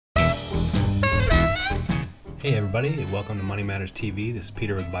Hey everybody, welcome to Money Matters TV. This is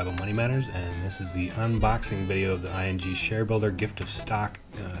Peter with Bible Money Matters, and this is the unboxing video of the ING ShareBuilder Gift of Stock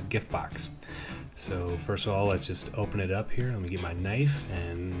gift box. So first of all, let's just open it up here. Let me get my knife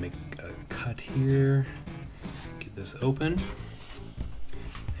and make a cut here. Get this open.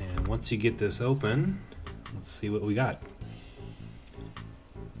 And once you get this open, let's see what we got.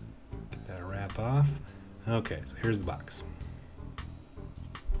 Get that wrap off. Okay, so here's the box.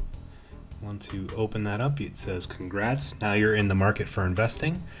 Once you open that up, it says congrats, now you're in the market for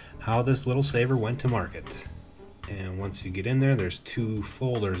investing, how this little saver went to market. And once you get in there, there's two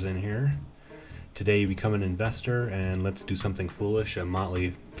folders in here. Today you become an investor, and let's do something foolish, a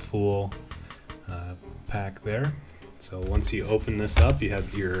Motley Fool pack there. So once you open this up, you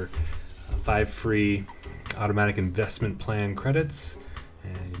have your 5 free automatic investment plan credits,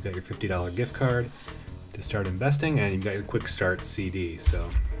 and you've got your $50 gift card to start investing, and you've got your quick start CD. So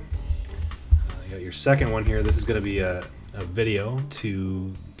you got your second one here. This is going to be a video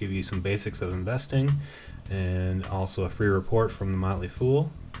to give you some basics of investing, and also a free report from the Motley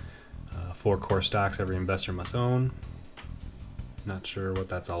Fool. 4 core stocks every investor must own. Not sure what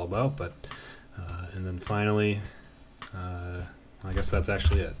that's all about, but and then finally, I guess that's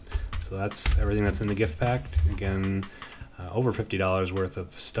actually it. So that's everything that's in the gift pack. Again, over $50 worth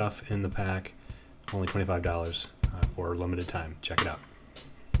of stuff in the pack, only $25 for a limited time. Check it out.